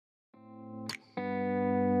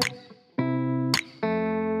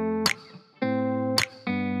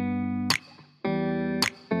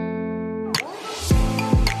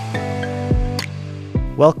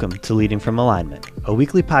Welcome to Leading from Alignment, a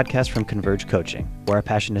weekly podcast from Converge Coaching, where our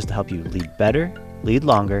passion is to help you lead better, lead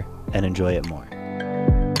longer, and enjoy it more.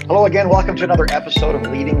 Hello again. Welcome to another episode of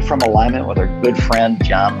Leading from Alignment with our good friend,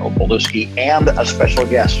 John Opolewski, and a special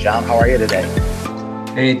guest. John, how are you today?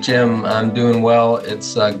 Hey, Jim. I'm doing well.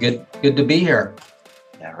 It's good to be here.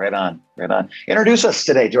 Yeah, right on. Introduce us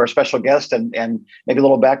today to our special guest and maybe a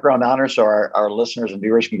little background on her so our listeners and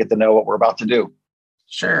viewers can get to know what we're about to do.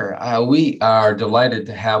 Sure. We are delighted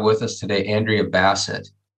to have with us today Andrea Bassett.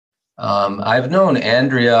 I've known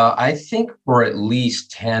Andrea, I think, for at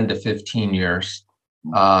least 10 to 15 years.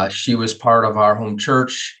 She was part of our home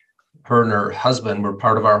church. Her and her husband were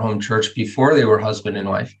part of our home church before they were husband and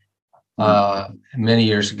wife many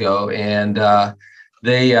years ago. And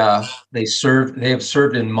they have served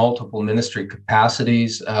in multiple ministry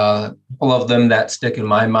capacities. A couple of them that stick in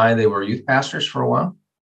my mind, they were youth pastors for a while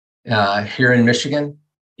here in Michigan.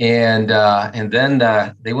 And then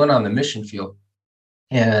they went on the mission field.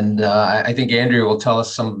 And I think Andrea will tell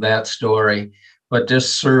us some of that story, but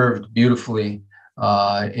just served beautifully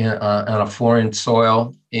on a foreign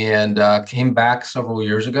soil and came back several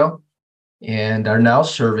years ago and are now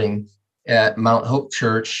serving at Mount Hope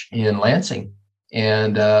Church in Lansing.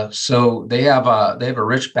 And so they have a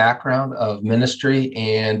rich background of ministry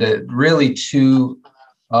and really two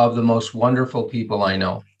of the most wonderful people I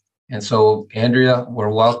know. And so, Andrea,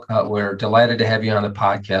 we're delighted to have you on the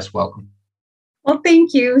podcast. Welcome. Well,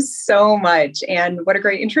 thank you so much. And what a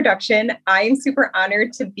great introduction. I'm super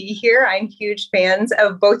honored to be here. I'm huge fans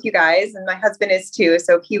of both you guys, and my husband is too.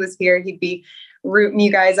 So if he was here, he'd be rooting you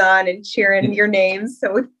guys on and cheering your names.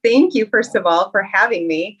 So thank you, first of all, for having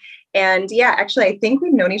me. And yeah, actually, I think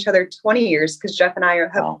we've known each other 20 years because Jeff and I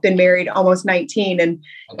have been married almost 19 and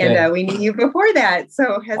we knew you before that.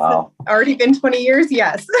 So has it already been 20 years?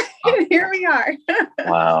 Yes. Here we are.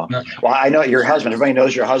 Wow. Well, I know your husband. Everybody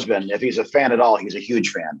knows your husband. If he's a fan at all, he's a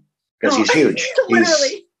huge fan because he's huge.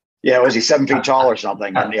 Literally. Was he 7 feet tall or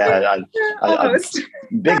something? And a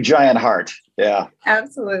big giant heart. Yeah.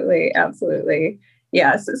 Absolutely.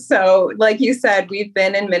 Yes. So like you said, we've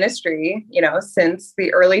been in ministry, since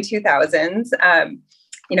the early 2000s.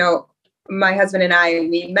 My husband and I,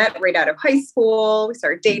 we met right out of high school. We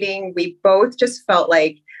started dating. We both just felt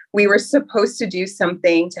like we were supposed to do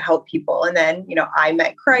something to help people. And then, I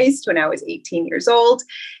met Christ when I was 18 years old.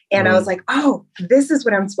 And I was like, oh, this is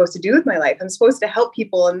what I'm supposed to do with my life. I'm supposed to help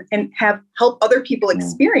people and help other people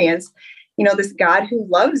experience this God who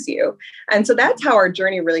loves you. And so that's how our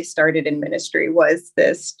journey really started in ministry, was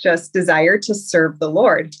this just desire to serve the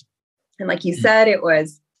Lord. And like you said, it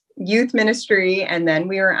was youth ministry. And then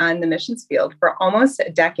we were on the missions field for almost a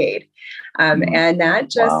decade. And that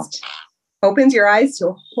just opens your eyes to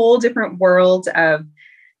a whole different world of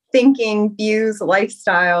thinking, views,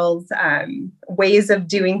 lifestyles, ways of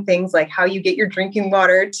doing things, like how you get your drinking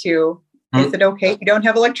water to is it okay if you don't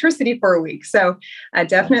have electricity for a week? So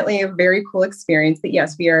definitely a very cool experience. But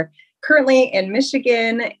yes, we are currently in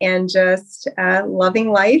Michigan and just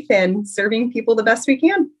loving life and serving people the best we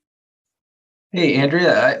can. Hey,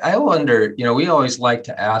 Andrea, I wonder, we always like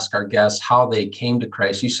to ask our guests how they came to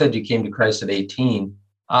Christ. You said you came to Christ at 18.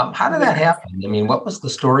 How did that happen? I mean, what was the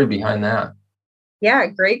story behind that? Yeah,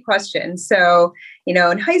 great question. So,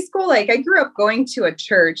 in high school, I grew up going to a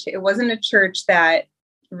church. It wasn't a church that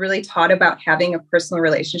really taught about having a personal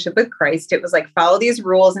relationship with Christ. It was like, follow these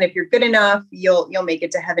rules, and if you're good enough, you'll make it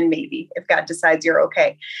to heaven, maybe, if God decides you're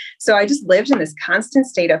okay. So I just lived in this constant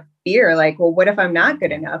state of fear, like, well, what if I'm not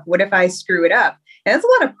good enough? What if I screw it up? And that's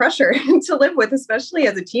a lot of pressure to live with, especially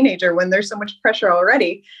as a teenager when there's so much pressure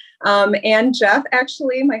already. And Jeff,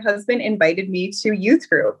 actually, my husband, invited me to youth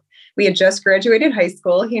group. We had just graduated high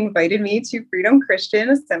school. He invited me to Freedom Christian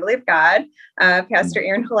Assembly of God. Pastor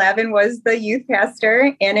Aaron Halavin was the youth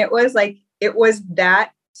pastor. And it was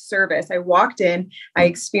that service. I walked in, I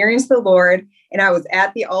experienced the Lord, and I was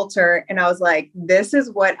at the altar, and I was like, this is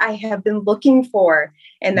what I have been looking for.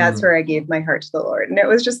 And that's where I gave my heart to the Lord. And it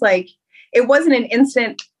was just like, it wasn't an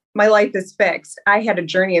instant, my life is fixed. I had a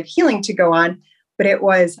journey of healing to go on. But it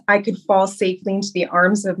was, I could fall safely into the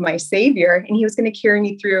arms of my Savior, and He was going to carry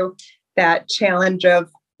me through that challenge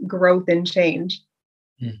of growth and change.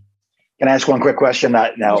 Can I ask one quick question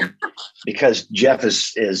now? Because Jeff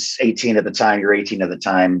is 18 at the time, you're 18 at the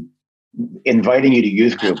time, inviting you to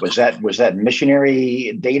youth group, was that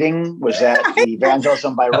missionary dating? Was that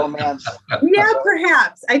evangelism by romance? Yeah,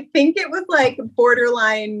 perhaps. I think it was like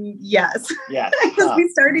borderline, yes. Yes. Because we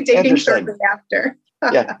started dating shortly after.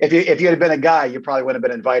 Yeah, if you had been a guy, you probably wouldn't have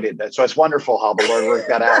been invited. So it's wonderful how the Lord worked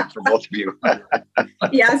that out for both of you.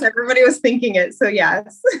 Yes, everybody was thinking it. So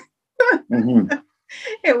yes.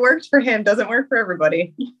 It worked for him. Doesn't work for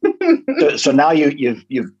everybody. So now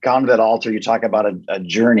you've gone to that altar. You talk about a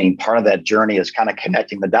journey. Part of that journey is kind of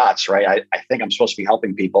connecting the dots, right? I think I'm supposed to be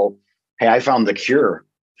helping people. Hey, I found the cure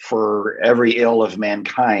for every ill of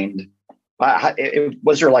mankind.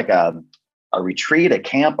 Was there like a retreat, a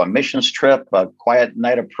camp, a missions trip, a quiet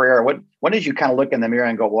night of prayer? When did you kind of look in the mirror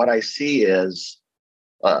and go, what I see is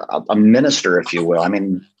a minister, if you will? I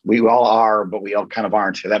mean, we all are, but we all kind of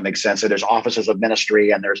aren't. If that makes sense. So there's offices of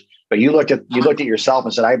ministry, but you looked at yourself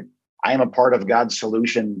and said, I am a part of God's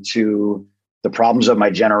solution to the problems of my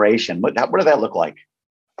generation. What did that look like?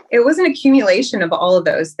 It was an accumulation of all of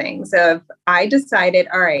those things. I decided,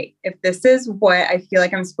 all right, if this is what I feel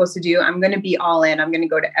like I'm supposed to do, I'm going to be all in. I'm going to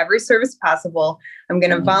go to every service possible. I'm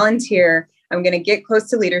going to volunteer. I'm going to get close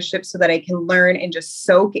to leadership so that I can learn and just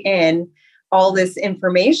soak in all this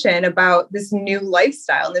information about this new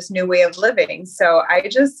lifestyle and this new way of living. So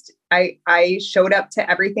I showed up to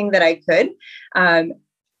everything that I could.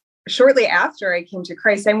 Shortly after I came to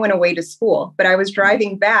Christ, I went away to school, but I was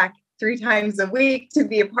driving back 3 times a week to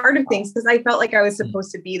be a part of things because I felt like I was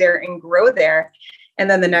supposed to be there and grow there. And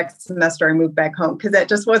then the next semester I moved back home because that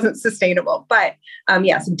just wasn't sustainable. But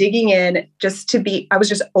yes, digging in I was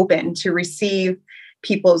just open to receive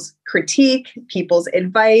people's critique, people's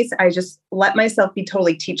advice. I just let myself be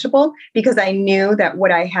totally teachable because I knew that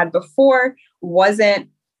what I had before wasn't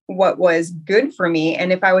what was good for me.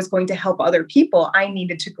 And if I was going to help other people, I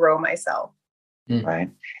needed to grow myself. Right.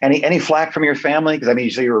 Any flack from your family? Because I mean,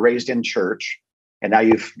 so you were raised in church and now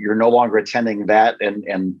you're no longer attending that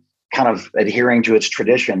and kind of adhering to its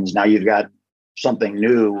traditions. Now you've got something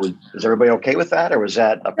new. Is everybody okay with that? Or was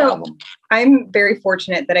that a problem? I'm very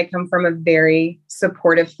fortunate that I come from a very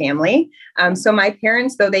supportive family. So my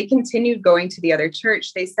parents, though they continued going to the other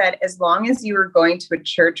church, they said, as long as you are going to a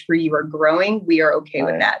church where you are growing, we are okay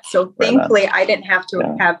with that. So thankfully, I didn't have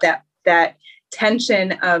to have that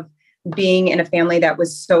tension of being in a family that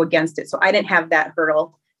was so against it. So I didn't have that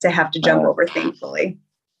hurdle to have to jump over, thankfully.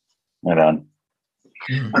 Right on.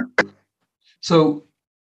 So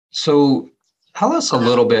tell us a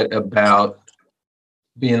little bit about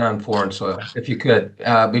being on foreign soil, if you could,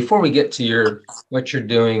 before we get to what you're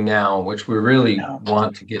doing now, which we really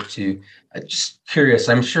want to get to. Just curious,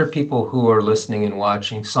 I'm sure people who are listening and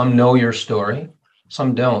watching, some know your story,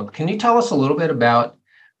 some don't. Can you tell us a little bit about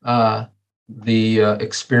the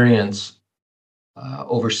experience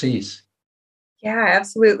overseas? Yeah,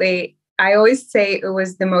 absolutely. I always say it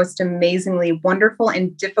was the most amazingly wonderful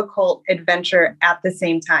and difficult adventure at the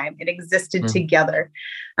same time. It existed together.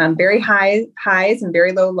 Very high highs and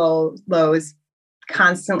very low lows,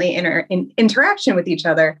 constantly in interaction with each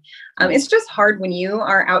other. It's just hard when you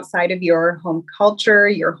are outside of your home culture,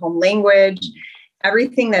 your home language.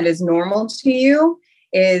 Everything that is normal to you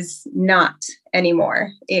is not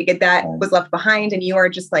anymore. That was left behind, and you are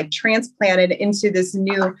just like transplanted into this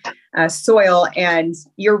new soil, and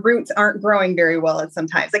your roots aren't growing very well at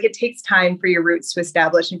sometimes. Like it takes time for your roots to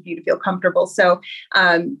establish and for you to feel comfortable. So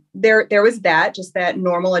there was just that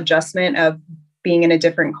normal adjustment of being in a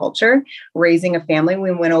different culture, raising a family.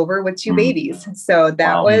 We went over with 2 babies. So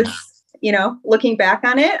that was, looking back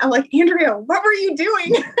on it, I'm like, Andrea, what were you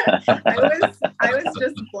doing? I was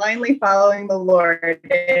just blindly following the Lord.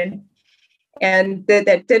 And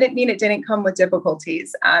that didn't mean it didn't come with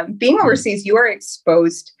difficulties. Being overseas, you are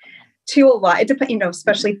exposed to a lot, it depends,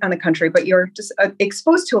 especially on the country, but you're just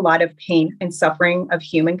exposed to a lot of pain and suffering of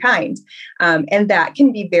humankind. And that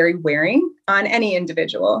can be very wearing on any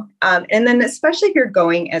individual. And then especially if you're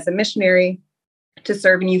going as a missionary to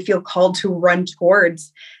serve and you feel called to run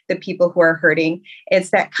towards the people who are hurting, it's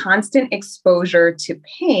that constant exposure to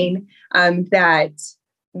pain that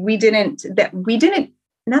we didn't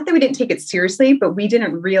not that we didn't take it seriously, but we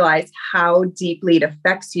didn't realize how deeply it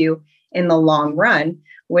affects you in the long run,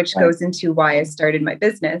 which goes into why I started my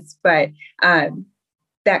business. But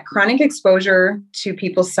that chronic exposure to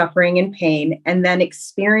people suffering and pain, and then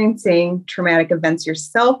experiencing traumatic events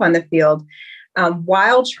yourself on the field,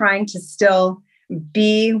 while trying to still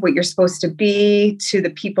be what you're supposed to be to the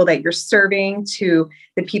people that you're serving, to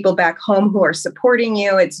the people back home who are supporting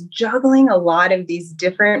you. It's juggling a lot of these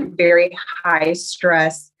different, very high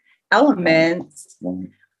stress elements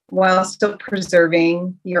while still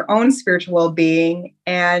preserving your own spiritual well-being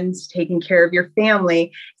and taking care of your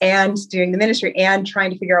family and doing the ministry and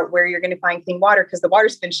trying to figure out where you're going to find clean water because the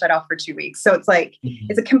water's been shut off for 2 weeks. So it's like,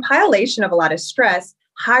 it's a compilation of a lot of stress,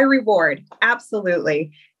 high reward.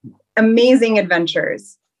 Absolutely. Amazing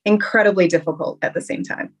adventures, incredibly difficult at the same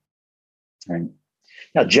time. Right.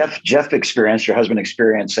 Now, Jeff experienced, your husband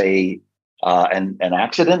experienced a an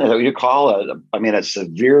accident, is that what you call it? I mean, a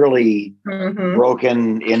severely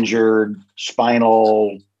broken, injured,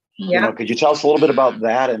 spinal. Yeah. Could you tell us a little bit about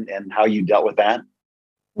that and how you dealt with that?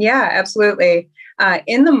 Yeah, absolutely.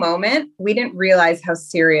 In the moment, we didn't realize how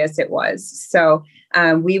serious it was. So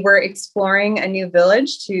we were exploring a new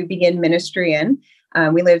village to begin ministry in.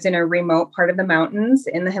 We lived in a remote part of the mountains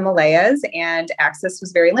in the Himalayas, and access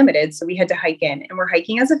was very limited. So we had to hike in, and we're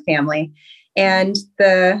hiking as a family. And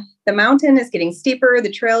the mountain is getting steeper.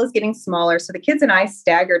 The trail is getting smaller. So the kids and I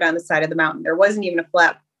staggered on the side of the mountain. There wasn't even a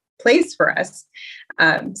flat place for us.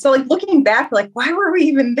 So like looking back, like, why were we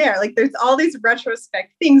even there? Like there's all these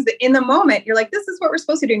retrospect things that in the moment, you're like, this is what we're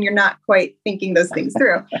supposed to do. And you're not quite thinking those things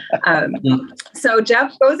through. So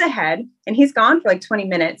Jeff goes ahead and he's gone for like 20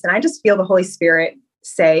 minutes. And I just feel the Holy Spirit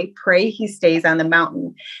say, pray he stays on the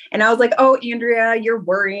mountain. And I was like, oh, Andrea, you're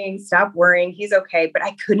worrying. Stop worrying. He's okay. But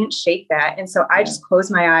I couldn't shake that. And so I just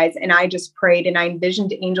closed my eyes and I just prayed and I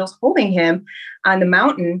envisioned angels holding him on the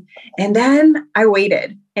mountain. And then I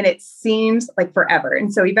waited and it seems like forever.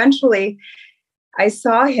 And so eventually I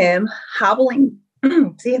saw him hobbling.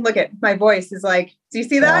 See, look at my voice is like, do you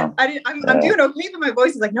see that? Wow. I'm doing okay, but my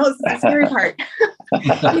voice is like, no, this is the scary part.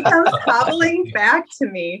 He comes hobbling back to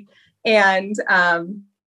me. And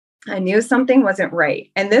I knew something wasn't right.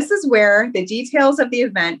 And this is where the details of the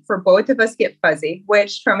event for both of us get fuzzy,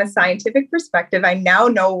 which from a scientific perspective, I now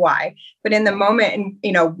know why. But in the moment,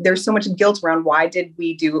 and there's so much guilt around why did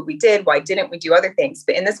we do what we did? Why didn't we do other things?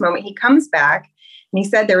 But in this moment, he comes back and he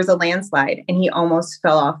said there was a landslide and he almost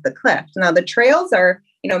fell off the cliff. Now the trails are,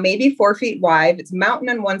 maybe 4 feet wide. It's a mountain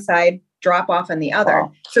on one side, drop off on the other.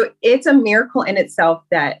 Wow. So it's a miracle in itself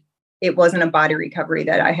that it wasn't a body recovery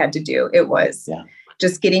that I had to do. It was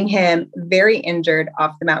just getting him very injured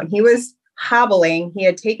off the mountain. He was hobbling. He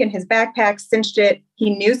had taken his backpack, cinched it. He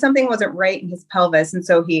knew something wasn't right in his pelvis. And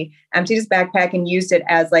so he emptied his backpack and used it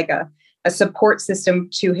as like a support system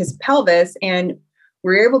to his pelvis. And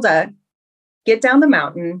we were able to get down the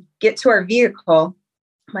mountain, get to our vehicle.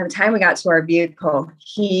 By the time we got to our vehicle,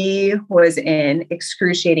 he was in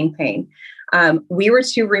excruciating pain. We were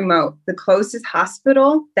too remote. The closest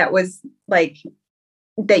hospital that was like,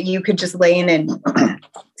 that you could just lay in and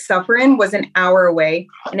suffer in was an hour away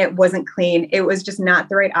and it wasn't clean. It was just not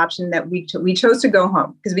the right option that we chose to go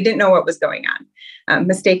home because we didn't know what was going on.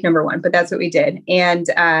 Mistake number one, but that's what we did. And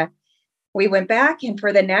we went back and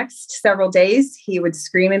for the next several days, he would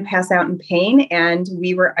scream and pass out in pain and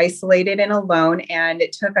we were isolated and alone. And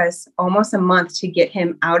it took us almost a month to get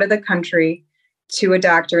him out of the country to a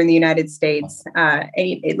doctor in the United States.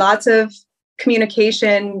 Lots of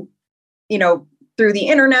communication, through the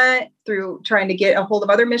internet, through trying to get a hold of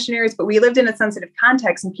other missionaries, but we lived in a sensitive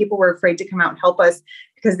context and people were afraid to come out and help us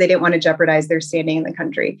because they didn't want to jeopardize their standing in the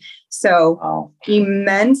country. So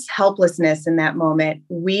immense helplessness in that moment.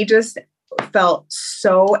 We just felt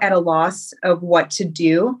so at a loss of what to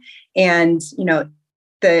do. And,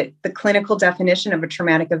 the clinical definition of a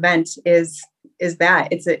traumatic event is that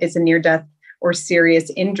it's a near-death or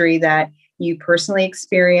serious injury that you personally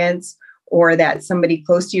experience or that somebody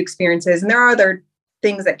close to you experiences. And there are other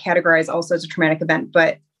things that categorize also as a traumatic event,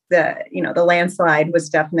 but the landslide was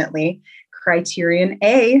definitely criterion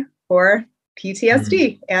A for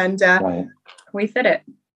PTSD. And we fit it.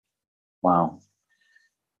 Wow.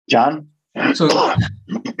 John? So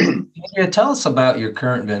tell us about your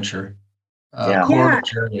current venture, Cora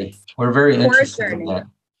Journey. We're very interested in that.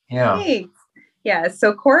 Yeah. Hey. Yeah.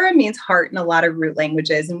 So Cora means heart in a lot of root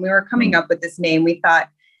languages. And we were coming up with this name. We thought,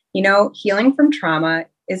 healing from trauma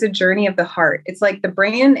is a journey of the heart. It's like the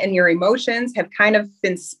brain and your emotions have kind of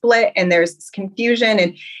been split and there's this confusion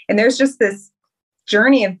and there's just this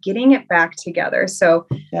journey of getting it back together. So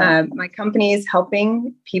my company is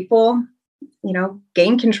helping people,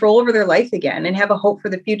 gain control over their life again and have a hope for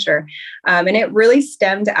the future. And it really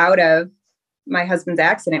stemmed out of my husband's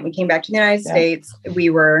accident. We came back to the United States. We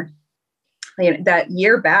were that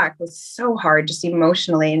year back was so hard, just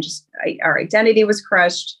emotionally, and just our identity was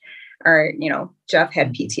crushed. Jeff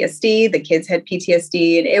had PTSD, the kids had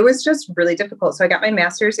PTSD, and it was just really difficult. So I got my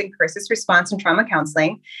master's in crisis response and trauma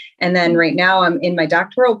counseling. And then right now I'm in my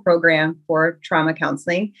doctoral program for trauma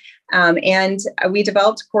counseling. And we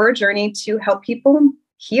developed Cora Journey to help people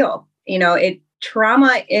heal.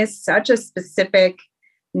 Trauma is such a specific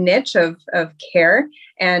niche of care,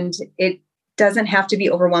 and it doesn't have to be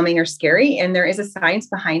overwhelming or scary. And there is a science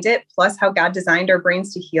behind it, plus how God designed our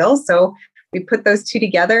brains to heal. So we put those two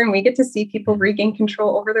together and we get to see people regain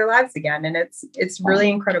control over their lives again. And it's really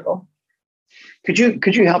incredible. Could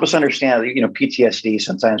you help us understand, PTSD,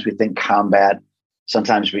 sometimes we think combat,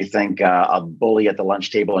 sometimes we think a bully at the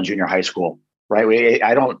lunch table in junior high school. right?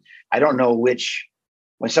 I don't know which,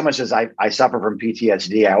 when someone says I suffer from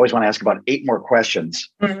PTSD, I always want to ask about 8 more questions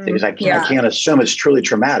because I can't assume it's truly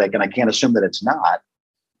traumatic, and I can't assume that it's not.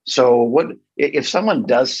 So what, if someone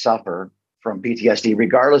does suffer from PTSD,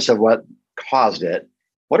 regardless of what caused it,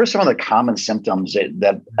 what are some of the common symptoms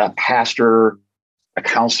that a pastor, a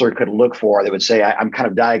counselor could look for that would say, I'm kind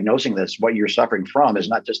of diagnosing this. What you're suffering from is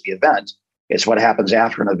not just the event, it's what happens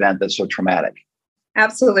after an event that's so traumatic.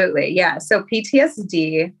 Absolutely. Yeah. So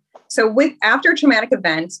PTSD, with after a traumatic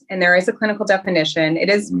event, and there is a clinical definition, it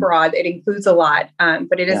is broad, it includes a lot,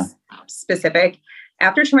 but it is specific.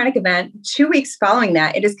 After a traumatic event, 2 weeks following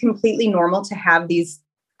that, it is completely normal to have these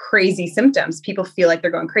crazy symptoms. People feel like they're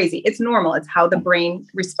going crazy. It's normal. It's how the brain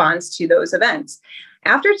responds to those events.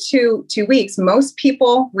 After two weeks, most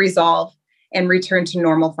people resolve and return to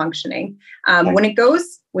normal functioning. When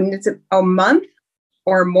it's a month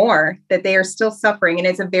or more that they are still suffering, and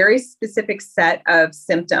it's a very specific set of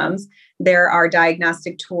symptoms, there are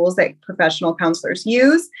diagnostic tools that professional counselors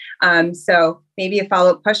use. So maybe a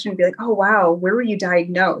follow-up question would be like, oh, wow, where were you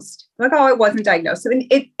diagnosed? Like, oh, I wasn't diagnosed.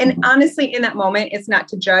 And honestly, in that moment, it's not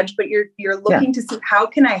to judge, but you're looking to see, how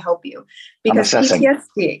can I help you? Because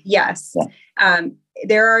PTSD,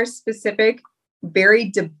 there are specific, very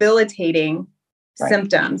debilitating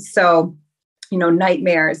symptoms. So,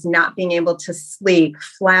 nightmares, not being able to sleep,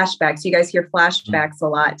 flashbacks. You guys hear flashbacks a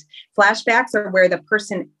lot. Flashbacks are where the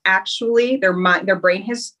person actually, their brain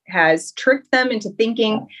has tricked them into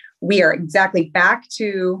thinking we are exactly back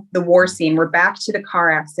to the war scene. We're back to the car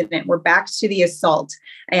accident. We're back to the assault,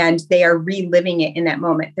 and they are reliving it in that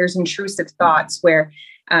moment. There's intrusive thoughts where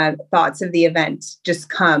thoughts of the event just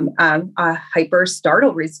come, a hyper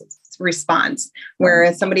startle response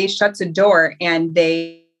where somebody shuts a door and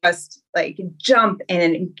they just like jump,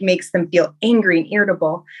 and it makes them feel angry and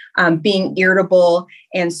irritable, being irritable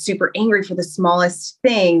and super angry for the smallest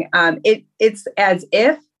thing. It's as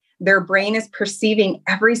if their brain is perceiving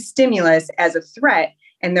every stimulus as a threat,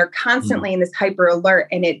 and they're constantly in this hyper alert,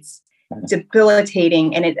 and it's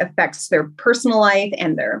debilitating, and it affects their personal life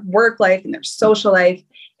and their work life and their social life.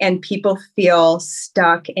 And people feel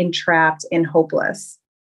stuck and trapped and hopeless.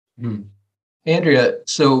 Andrea,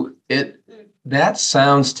 so that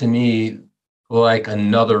sounds to me like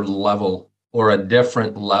another level, or a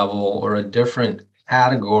different level, or a different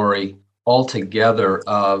category altogether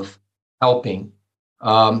of helping.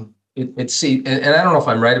 And I don't know if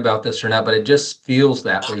I'm right about this or not, but it just feels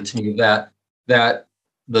that way to me, that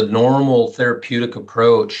the normal therapeutic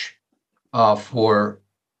approach for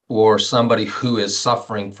somebody who is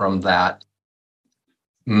suffering from that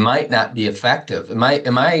might not be effective. Am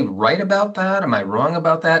I right about that? Am I wrong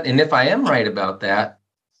about that? And if I am right about that,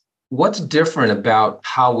 what's different about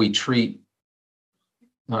how we treat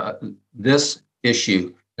this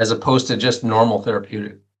issue as opposed to just normal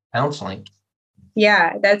therapeutic counseling?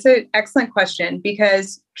 Yeah, that's an excellent question,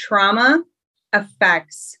 because trauma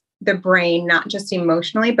affects the brain, not just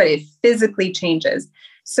emotionally, but it physically changes.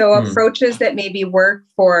 So approaches that maybe work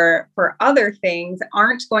for other things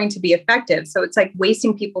aren't going to be effective. So it's like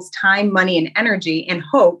wasting people's time, money, and energy and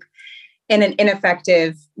hope with an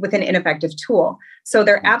ineffective tool. So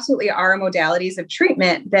there absolutely are modalities of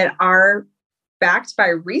treatment that are backed by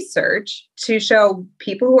research to show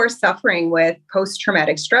people who are suffering with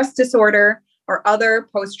post-traumatic stress disorder or other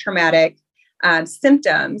post-traumatic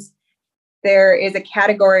symptoms. There is a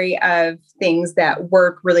category of things that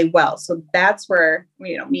work really well. So that's where,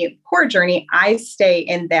 me at Core Journey, I stay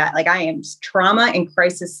in that, like I am trauma and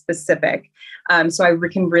crisis specific. So I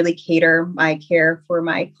can really cater my care for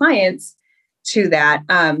my clients to that.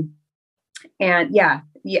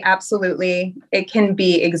 Absolutely. It can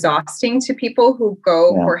be exhausting to people who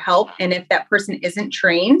go for help. And if that person isn't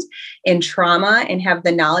trained in trauma and have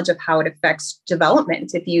the knowledge of how it affects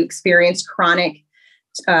development, if you experience chronic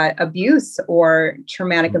abuse or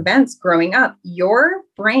traumatic events growing up, your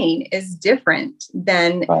brain is different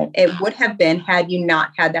than it would have been had you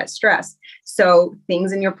not had that stress. So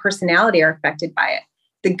things in your personality are affected by it.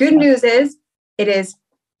 The good news is it is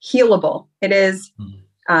healable.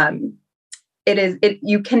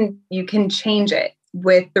 You can change it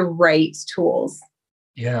with the right tools.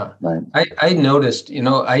 Yeah. I noticed,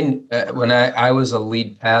 when I was a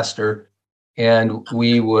lead pastor, and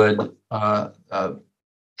we would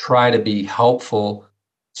try to be helpful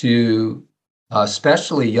to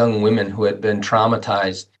especially young women who had been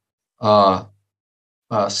traumatized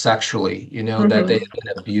sexually, that they had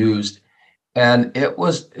been abused. And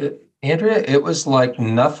Andrea, it was like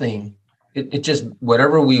nothing. It just,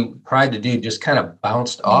 whatever we tried to do just kind of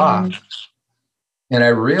bounced off. And I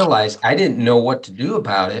realized I didn't know what to do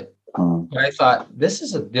about it. But I thought, this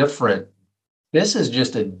is a different this is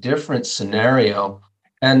just a different scenario.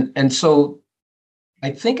 And so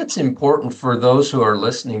I think it's important for those who are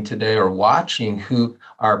listening today or watching who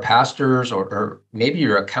are pastors or maybe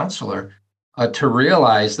you're a counselor to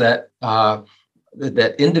realize that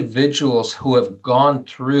that individuals who have gone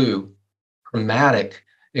through traumatic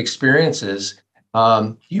experiences,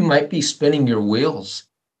 you might be spinning your wheels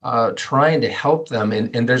trying to help them.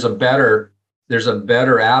 And there's a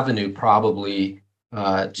better avenue probably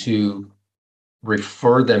to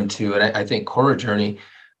refer them to. And I think Cora Journey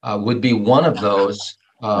would be one of those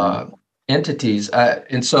entities.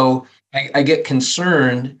 And so I get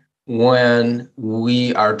concerned when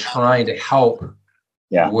we are trying to help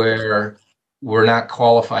where we're not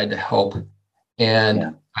qualified to help.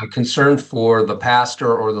 And I'm concerned for the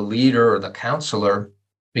pastor or the leader or the counselor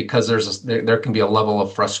because there can be a level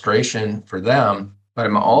of frustration for them. But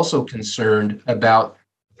I'm also concerned about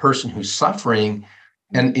the person who's suffering.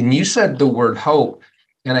 And you said the word hope.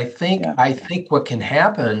 And I think what can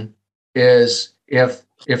happen is if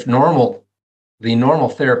the normal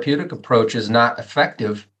therapeutic approach is not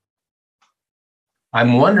effective,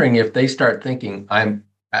 I'm wondering if they start thinking I'm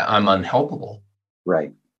unhelpable.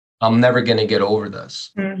 Right. I'm never going to get over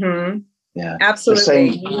this. Mm-hmm. Yeah,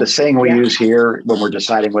 absolutely. The saying we use here when we're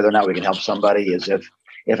deciding whether or not we can help somebody is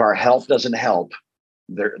if our help doesn't help,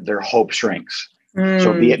 their hope shrinks.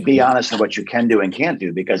 So be honest in what you can do and can't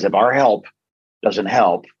do, because if our help doesn't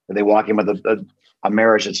help, they walk in with a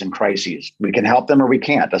marriage that's in crises. We can help them or we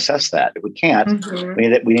can't. Assess that. If we can't,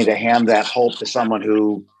 we need to hand that hope to someone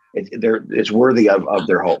who is worthy of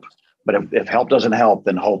their hope. But if help doesn't help,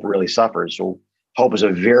 then hope really suffers. So hope is a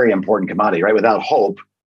very important commodity, right? Without hope,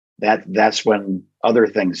 that's when other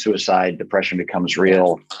things, suicide, depression, becomes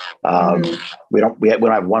real. We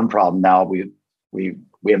don't have one problem now. We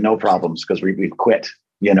have no problems because we've quit,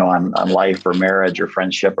 on life or marriage or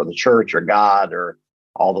friendship or the church or God or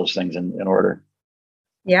all those things in order.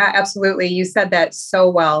 Yeah, absolutely. You said that so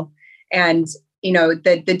well. And,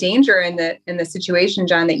 the danger in the situation,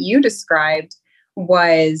 John, that you described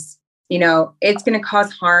was, it's going to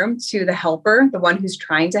cause harm to the helper, the one who's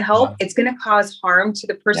trying to help. It's going to cause harm to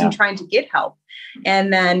the person trying to get help.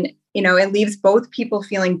 And then, it leaves both people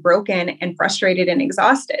feeling broken and frustrated and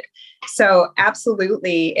exhausted. So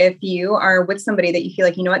absolutely, if you are with somebody that you feel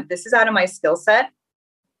like, this is out of my skill set,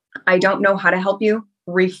 I don't know how to help you,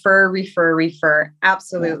 refer.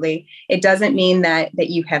 Absolutely. It doesn't mean that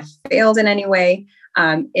you have failed in any way.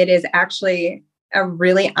 It is actually a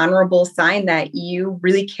really honorable sign that you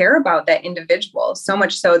really care about that individual, so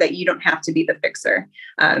much so that you don't have to be the fixer.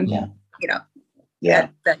 That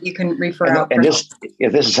you can refer out. And just,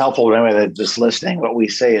 if this is helpful to anyone that's listening, what we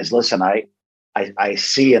say is, listen, I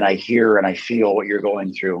see and I hear and I feel what you're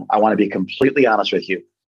going through. I want to be completely honest with you.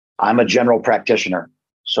 I'm a general practitioner.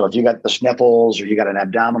 So if you got the sniffles or you got an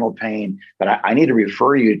abdominal pain, but I need to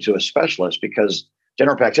refer you to a specialist, because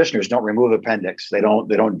general practitioners don't remove appendix. They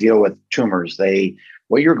don't deal with tumors.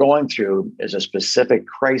 What you're going through is a specific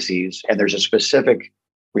crisis, and there's a specific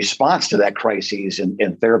response to that crisis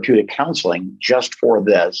in therapeutic counseling just for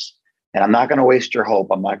this. And I'm not going to waste your hope.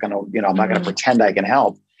 I'm not going to, I'm not going to pretend I can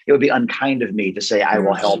help. It would be unkind of me to say I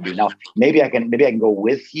will help you. Now, maybe I can go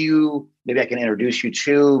with you. Maybe I can introduce you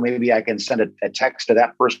to. Maybe I can send a text to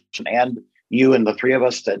that person and you and the three of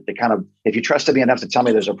us to kind of, if you trusted me enough to tell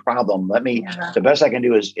me there's a problem, the best I can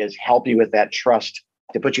do is help you with that trust,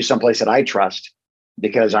 to put you someplace that I trust,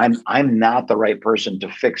 because I'm not the right person to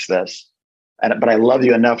fix this. But I love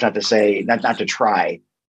you enough not to say, not to try.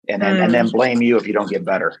 And then blame you if you don't get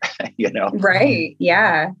better, Right.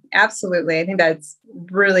 Yeah, absolutely. I think that's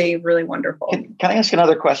really, really wonderful. Can I ask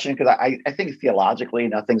another question? Because I think theologically,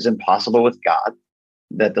 nothing's impossible with God,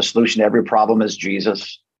 that the solution to every problem is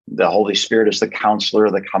Jesus. The Holy Spirit is the counselor,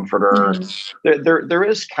 the comforter. There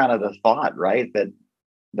is kind of the thought, right? That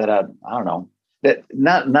I don't know, that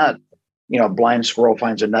not blind squirrel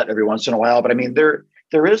finds a nut every once in a while, but I mean, there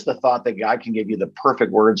is the thought that God can give you the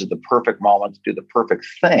perfect words at the perfect moment to do the perfect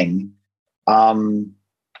thing.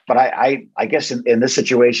 But I guess in this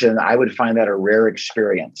situation, I would find that a rare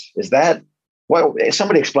experience. Is that, well,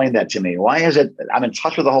 somebody explain that to me. Why is it I'm in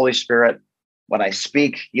touch with the Holy Spirit? When I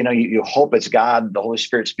speak, you hope it's God, the Holy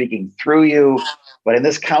Spirit speaking through you. But in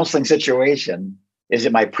this counseling situation, is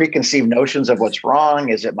it my preconceived notions of what's wrong?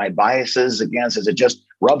 Is it my biases against? Is it just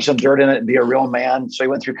rub some dirt in it and be a real man? So he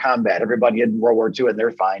went through combat. Everybody in World War II and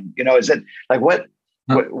they're fine. Is it like what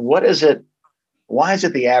is it? Why is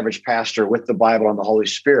it the average pastor with the Bible and the Holy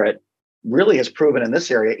Spirit really has proven in this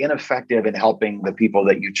area ineffective in helping the people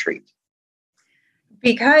that you treat?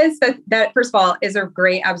 Because that first of all is a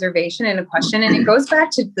great observation and a question, and it goes back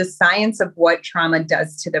to the science of what trauma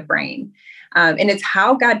does to the brain. And it's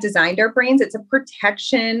how God designed our brains. It's a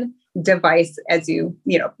protection device, as you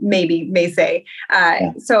maybe may say.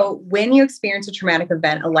 So when you experience a traumatic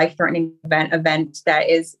event, a life-threatening event that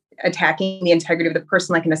is attacking the integrity of the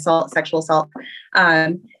person, like an assault, sexual assault,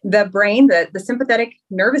 the brain, the sympathetic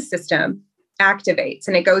nervous system activates,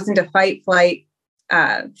 and it goes into fight, flight,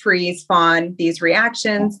 freeze, fawn, these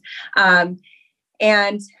reactions.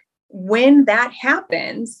 And when that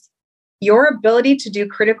happens, your ability to do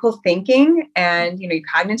critical thinking and, your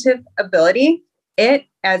cognitive ability, it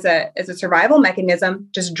as a survival mechanism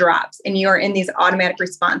just drops, and you're in these automatic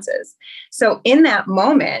responses. So in that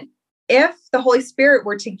moment, if the Holy Spirit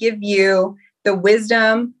were to give you the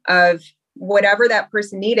wisdom of whatever that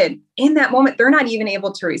person needed in that moment, they're not even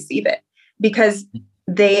able to receive it, because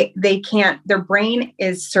they can't, their brain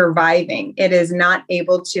is surviving. It is not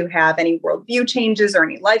able to have any worldview changes or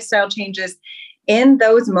any lifestyle changes. In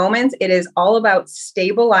those moments, it is all about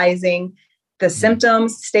stabilizing the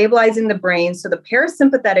symptoms, stabilizing the brain. So the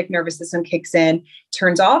parasympathetic nervous system kicks in,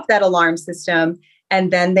 turns off that alarm system,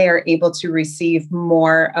 and then they are able to receive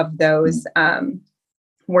more of those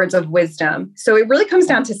words of wisdom. So it really comes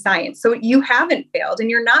down to science. So you haven't failed and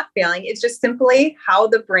you're not failing. It's just simply how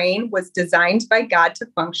the brain was designed by God to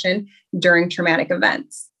function during traumatic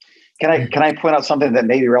events. Can I point out something that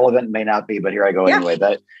may be relevant, may not be, but here I go anyway,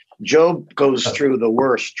 that Job goes through the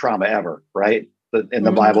worst trauma ever, right? In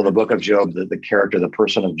the Bible, the book of Job, the character, the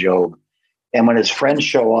person of Job. And when his friends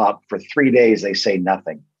show up for 3 days, they say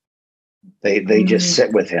nothing. They just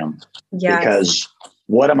sit with him because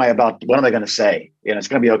what am I going to say? It's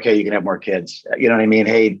going to be okay. You can have more kids. You know what I mean?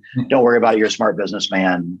 Hey, don't worry about it. You're a smart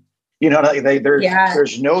businessman.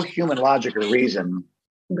 There's no human logic or reason.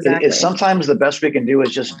 Exactly. It's sometimes the best we can do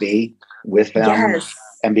is just be with them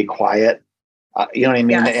and be quiet. You know what I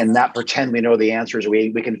mean? Yes. And not pretend we know the answers.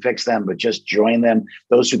 We can fix them, but just join them.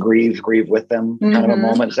 Those who grieve with them kind of a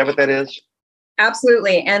moment. Is that what that is?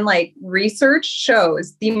 Absolutely. And research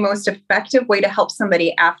shows the most effective way to help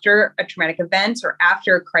somebody after a traumatic event or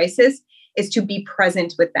after a crisis is to be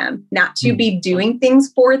present with them, not to be doing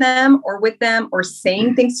things for them or with them or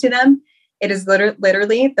saying things to them. It is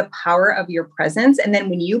literally the power of your presence. And then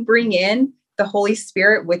when you bring in the Holy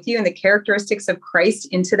Spirit with you and the characteristics of Christ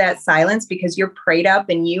into that silence, because you're prayed up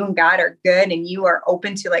and you and God are good and you are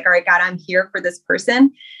open to all right, God, I'm here for this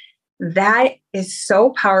person. That is so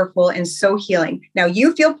powerful and so healing. Now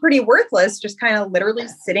you feel pretty worthless, just kind of literally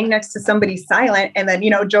sitting next to somebody silent. And then,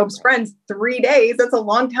 Job's friends, 3 days, that's a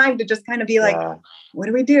long time to just kind of be what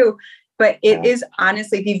do we do? But it is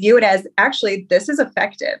honestly, if you view it as actually, this is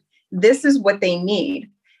effective. This is what they need.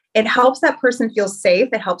 It helps that person feel safe.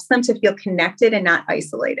 It helps them to feel connected and not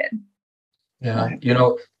isolated. Yeah.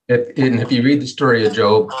 If you read the story of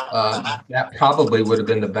Job, that probably would have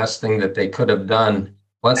been the best thing that they could have done.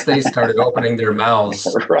 Once they started opening their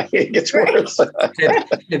mouths, right, it gets worse.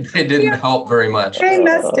 it didn't help very much. They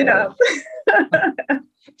messed it up.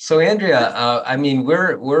 So, Andrea,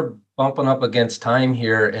 we're bumping up against time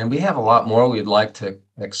here, and we have a lot more we'd like to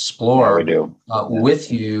explore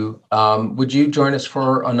with you. Would you join us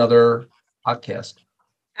for another podcast?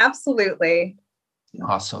 Absolutely.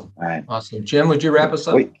 Awesome. All right. Awesome. Jim, would you wrap us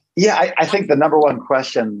up? I think the number one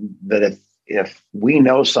question that if we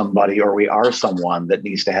know somebody or we are someone that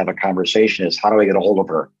needs to have a conversation is, how do I get a hold of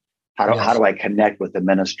her? How do I connect with the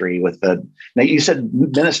ministry? Now you said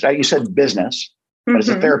ministry, you said business, but it's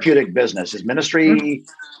a therapeutic business. Is ministry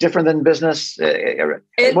different than business?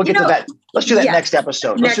 We'll get to that. Let's do that next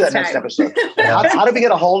episode. Let's do that next episode. How do we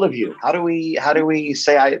get a hold of you? How do we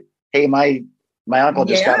say, hey, my uncle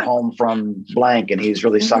just got home from blank and he's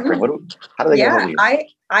really suffering. How do they get a hold of you?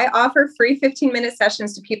 I offer free 15-minute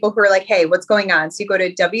sessions to people who are like, hey, what's going on? So you go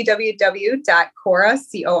to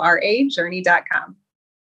www.corajourney.com.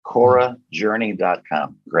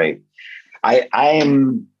 corajourney.com. Great.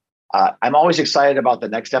 I'm always excited about the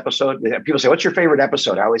next episode. People say, what's your favorite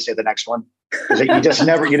episode? I always say the next one, because you just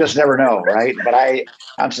never know. Right. But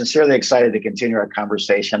I'm sincerely excited to continue our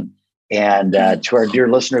conversation. And to our dear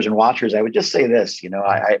listeners and watchers, I would just say this,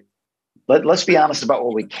 let's be honest about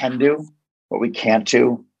what we can do, what we can't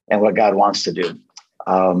do, and what God wants to do.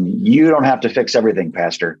 You don't have to fix everything,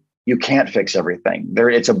 Pastor. You can't fix everything.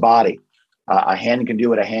 It's a body. A hand can do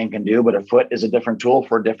what a hand can do, but a foot is a different tool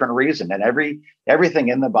for a different reason. And everything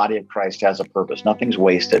in the body of Christ has a purpose. Nothing's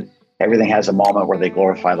wasted. Everything has a moment where they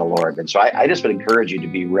glorify the Lord. And so I just would encourage you to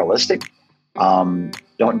be realistic.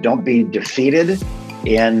 Don't be defeated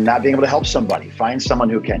in not being able to help somebody. Find someone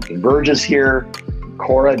who can. Converge is here.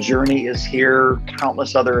 Cora Journey is here.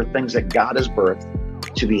 Countless other things that God has birthed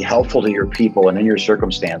to be helpful to your people and in your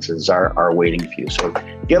circumstances are waiting for you. So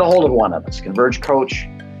get a hold of one of us. Converge Coach,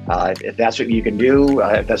 If that's what you can do,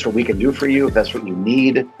 if that's what we can do for you, if that's what you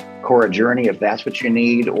need, Cora Journey, if that's what you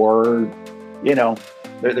need, or,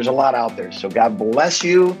 there's a lot out there. So God bless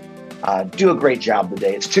you. Do a great job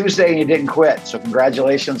today. It's Tuesday and you didn't quit. So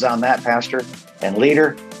congratulations on that, Pastor and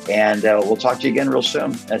leader. And we'll talk to you again real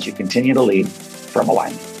soon as you continue to lead from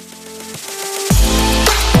alignment.